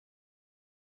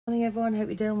Morning everyone, hope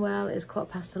you're doing well. It's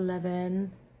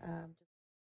 11:15.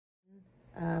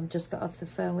 Just got off the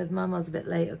phone with Mum. I was a bit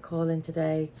late at calling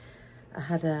today. I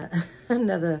had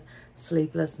another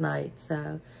sleepless night,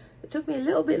 so it took me a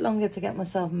little bit longer to get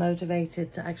myself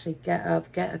motivated to actually get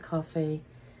up, get a coffee.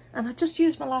 And I just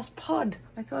used my last pod.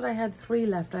 I thought I had 3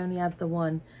 left, I only had the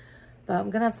 1. But I'm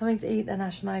gonna have something to eat, then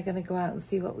Ash and I are gonna go out and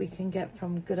see what we can get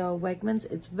from good old Wegmans.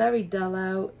 It's very dull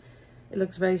out. It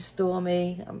looks very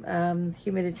stormy.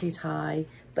 Humidity's high,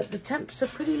 but the temps are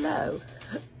pretty low.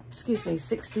 Excuse me,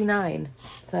 69.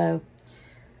 So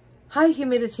high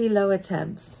humidity, lower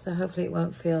temps. So hopefully it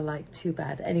won't feel like too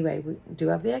bad. Anyway, we do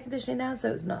have the air conditioning now,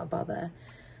 so it's not a bother.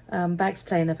 Bag's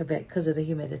playing up a bit because of the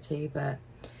humidity, but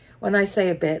when I say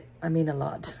a bit, I mean a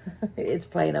lot. It's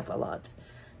playing up a lot.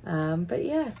 But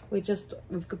yeah, we've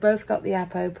both got the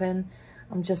app open.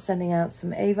 I'm just sending out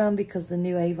some Avon because the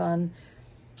new Avon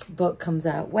book comes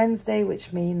out Wednesday,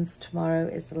 which means tomorrow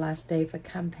is the last day for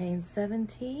campaign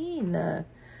 17.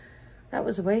 That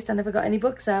was a waste. I never got any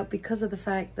books out because of the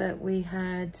fact that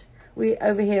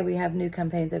over here we have new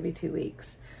campaigns every 2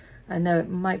 weeks. I know it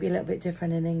might be a little bit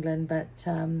different in England, but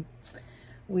I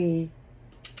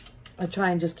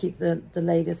try and just keep the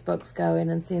latest books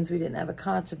going, and since we didn't have a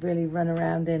car to really run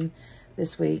around in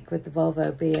this week, with the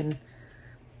Volvo being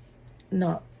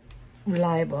not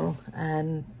reliable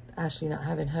and Ashley not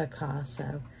having her car,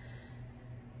 so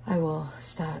I will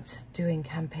start doing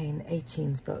campaign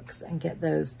 18's books and get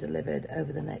those delivered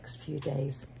over the next few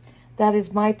days. That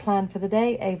is my plan for the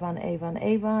day. Avon, Avon,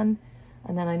 Avon.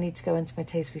 And then I need to go into my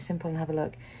Taste Free Simple and have a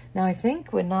look. Now I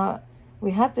think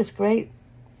we had this great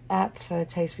app for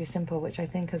Taste Free Simple, which I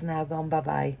think has now gone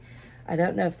bye-bye. I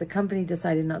don't know if the company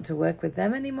decided not to work with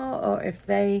them anymore, or if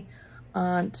they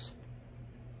aren't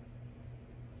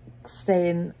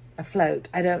staying afloat.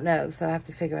 I don't know, so I have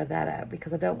to figure that out,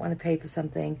 because I don't want to pay for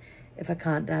something if I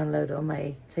can't download all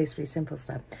my Taste Free Simple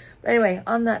stuff. But anyway,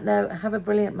 on that note, have a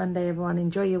brilliant Monday everyone.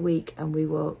 Enjoy your week, and we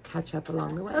will catch up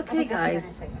along the way. Okay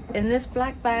guys, in this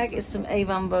black bag is some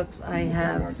Avon books I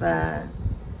have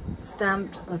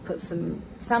stamped. I put some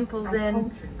samples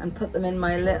in and put them in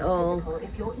my little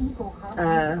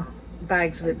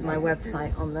bags with my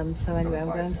website on them. So anyway,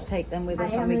 I'm going to take them with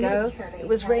us when we go. It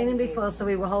was raining before, so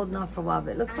we were holding off for a while,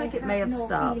 but it looks like it may have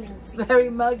stopped. It's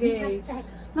very muggy.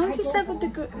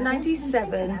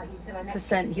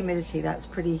 97% humidity. That's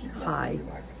pretty high,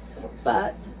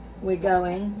 but we're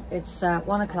going. It's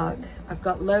 1 o'clock. I've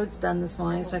got loads done this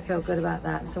morning, so I feel good about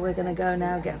that. So we're going to go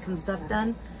now, get some stuff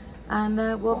done, and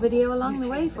we'll video along the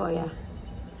way for you.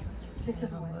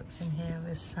 Books in here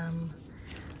with some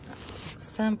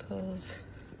samples.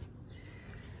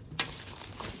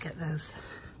 Get those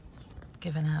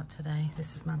given out today.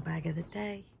 This is my bag of the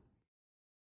day.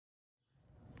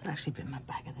 It's actually been my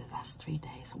bag of the last 3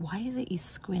 days. Why is it you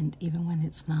squint even when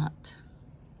it's not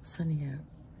sunny out?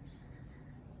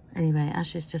 Anyway,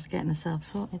 Ash is just getting herself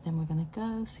sorted. Then we're going to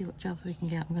go see what jobs we can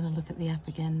get. I'm going to look at the app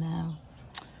again now.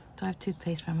 Do I have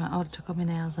toothpaste from it? Oh, I took all my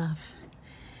nails off.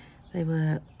 They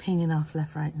were pinging off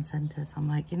left, right and centre. So I'm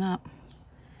like, you know,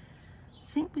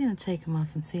 I think we're going to take them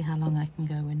off and see how long I can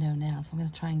go with no nails. I'm going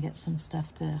to try and get some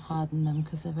stuff to harden them,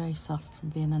 because they're very soft from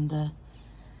being under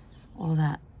all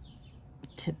that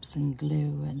tips and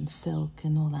glue and silk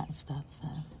and all that stuff. So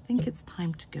I think it's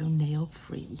time to go nail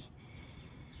free.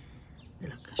 They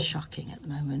look shocking at the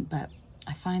moment, but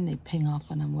I find they ping off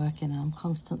when I'm working, and I'm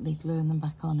constantly gluing them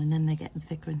back on, and then they're getting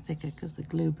thicker and thicker because the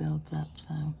glue builds up.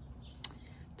 So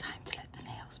time to let the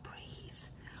nails breathe.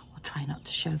 We'll try not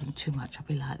to show them too much. I'll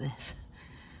be like this.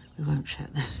 We won't show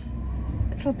them.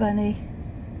 Little bunny.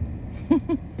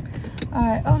 All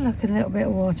right. Oh look, a little bit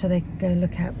of water they can go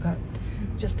look at, but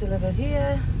just delivered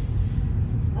here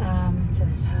to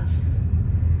this house.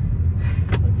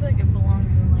 Looks like it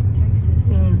belongs in like Texas,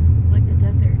 like the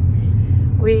desert.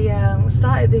 We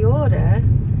started the order.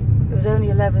 There was only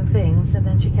 11 things, and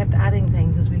then she kept adding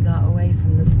things as we got away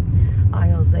from the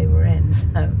aisles they were in.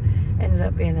 So ended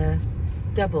up being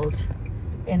doubled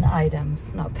in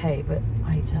items, not pay, but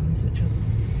items, which was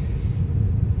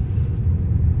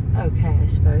okay, I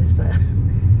suppose. But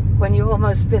when you're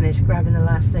almost finished grabbing the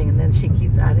last thing, and then she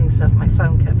keeps adding stuff, my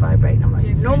phone kept vibrating. I'm like,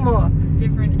 no more.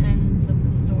 Different ends of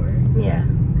the store. Yeah,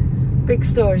 big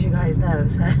store, as you guys know.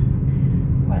 So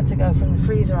we had to go from the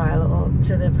freezer aisle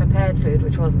to the prepared food,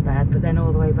 which wasn't bad, but then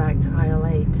all the way back to aisle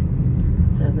 8.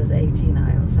 So there's 18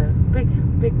 aisles. So big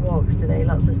walks today,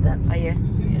 lots of steps. Are you?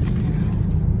 Yeah.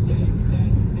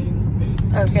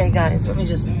 Okay guys, let me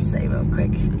just say real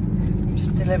quick,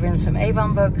 just delivering some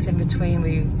Avon books. In between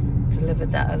we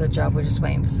delivered that other job. We're just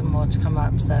waiting for some more to come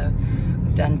up. So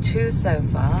we've done 2 so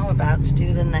far. We're about to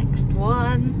do the next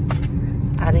one.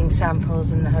 adding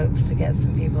samples in the hopes to get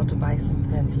some people to buy some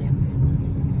perfumes.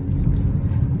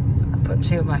 I put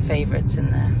 2 of my favorites in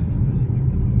there.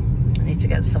 I need to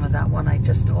get some of that one I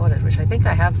just ordered, which I think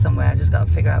I have somewhere. I just got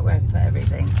to figure out where to put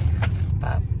everything.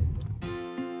 But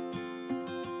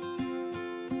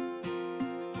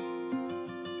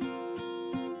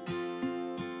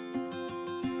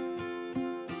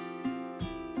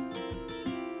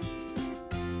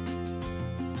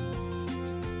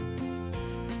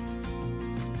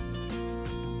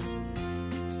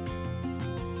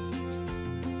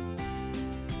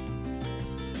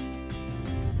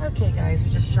okay guys, we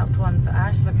just shopped one for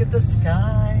Ash. Look at the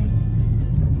sky.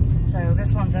 So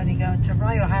this one's only going to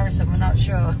Royal Harrison, we're not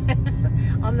sure.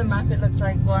 On the map it looks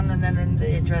like one and then in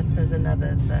the address says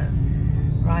another. So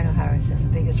Royal Harrison, the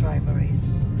biggest rivalries.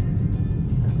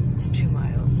 So it's 2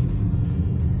 miles,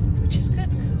 which is good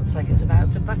because it looks like it's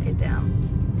about to bucket down.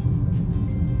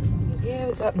 Yeah,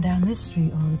 we go up and down this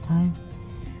street all the time.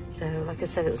 So like I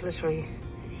said, it was literally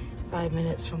 5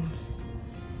 minutes from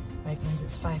Wegmans.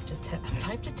 It's 5 to 10.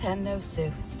 5 to 10, no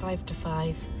Sue. It's 5 to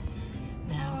 5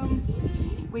 now.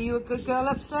 Were you a good girl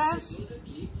upstairs?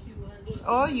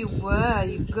 Oh, you were.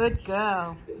 You good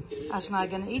girl. Ash and I are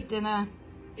going to eat dinner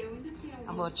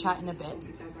and we'll chat in a bit.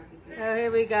 Oh,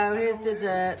 here we go. Here's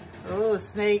dessert. Oh,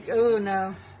 snake. Oh,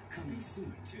 no. So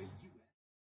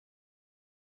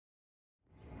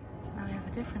now we have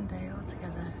a different day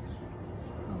altogether.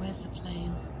 Oh, where's the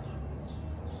plane?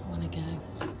 I want to go.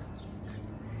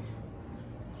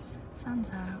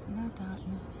 Sun's out, no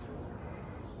darkness.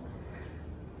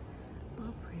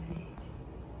 Oh, pretty.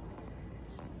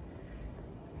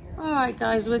 Alright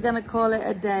guys, we're going to call it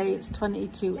a day. It's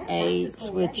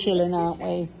 22:08. We're chilling, aren't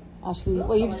we? Ashley,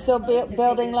 well, you're still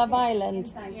building Love Island?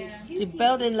 Yeah. You're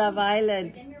building Love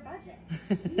Island.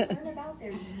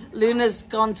 Luna's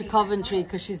gone to Coventry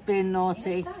because she's being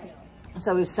naughty.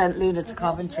 So we've sent Luna to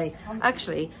Coventry.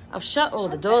 Actually, I've shut all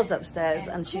the doors upstairs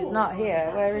and she's not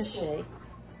here. Where is she?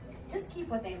 Just keep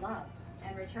what they love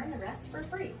and return the rest for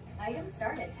free. Items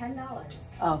start at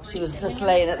 $10. Oh, she was just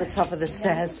laying at the top of the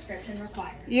stairs.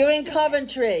 You're in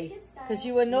Coventry because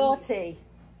you were naughty.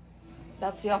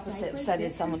 That's the opposite of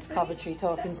sending someone to Coventry,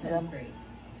 talking to them.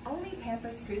 Only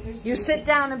Pampers Cruisers. You sit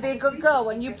down and be a good girl.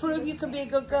 When you prove you can be a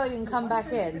good girl, you can come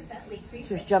back in.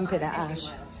 She was jumping at Ash.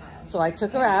 So I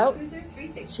took her out.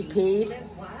 She peed,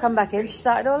 come back in, she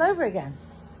started all over again.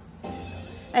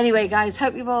 Anyway, guys,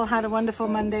 hope you've all had a wonderful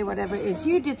Monday, whatever it is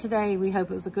you did today. We hope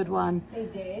it was a good one.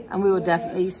 And we will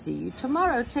definitely see you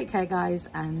tomorrow. Take care, guys,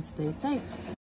 and stay safe.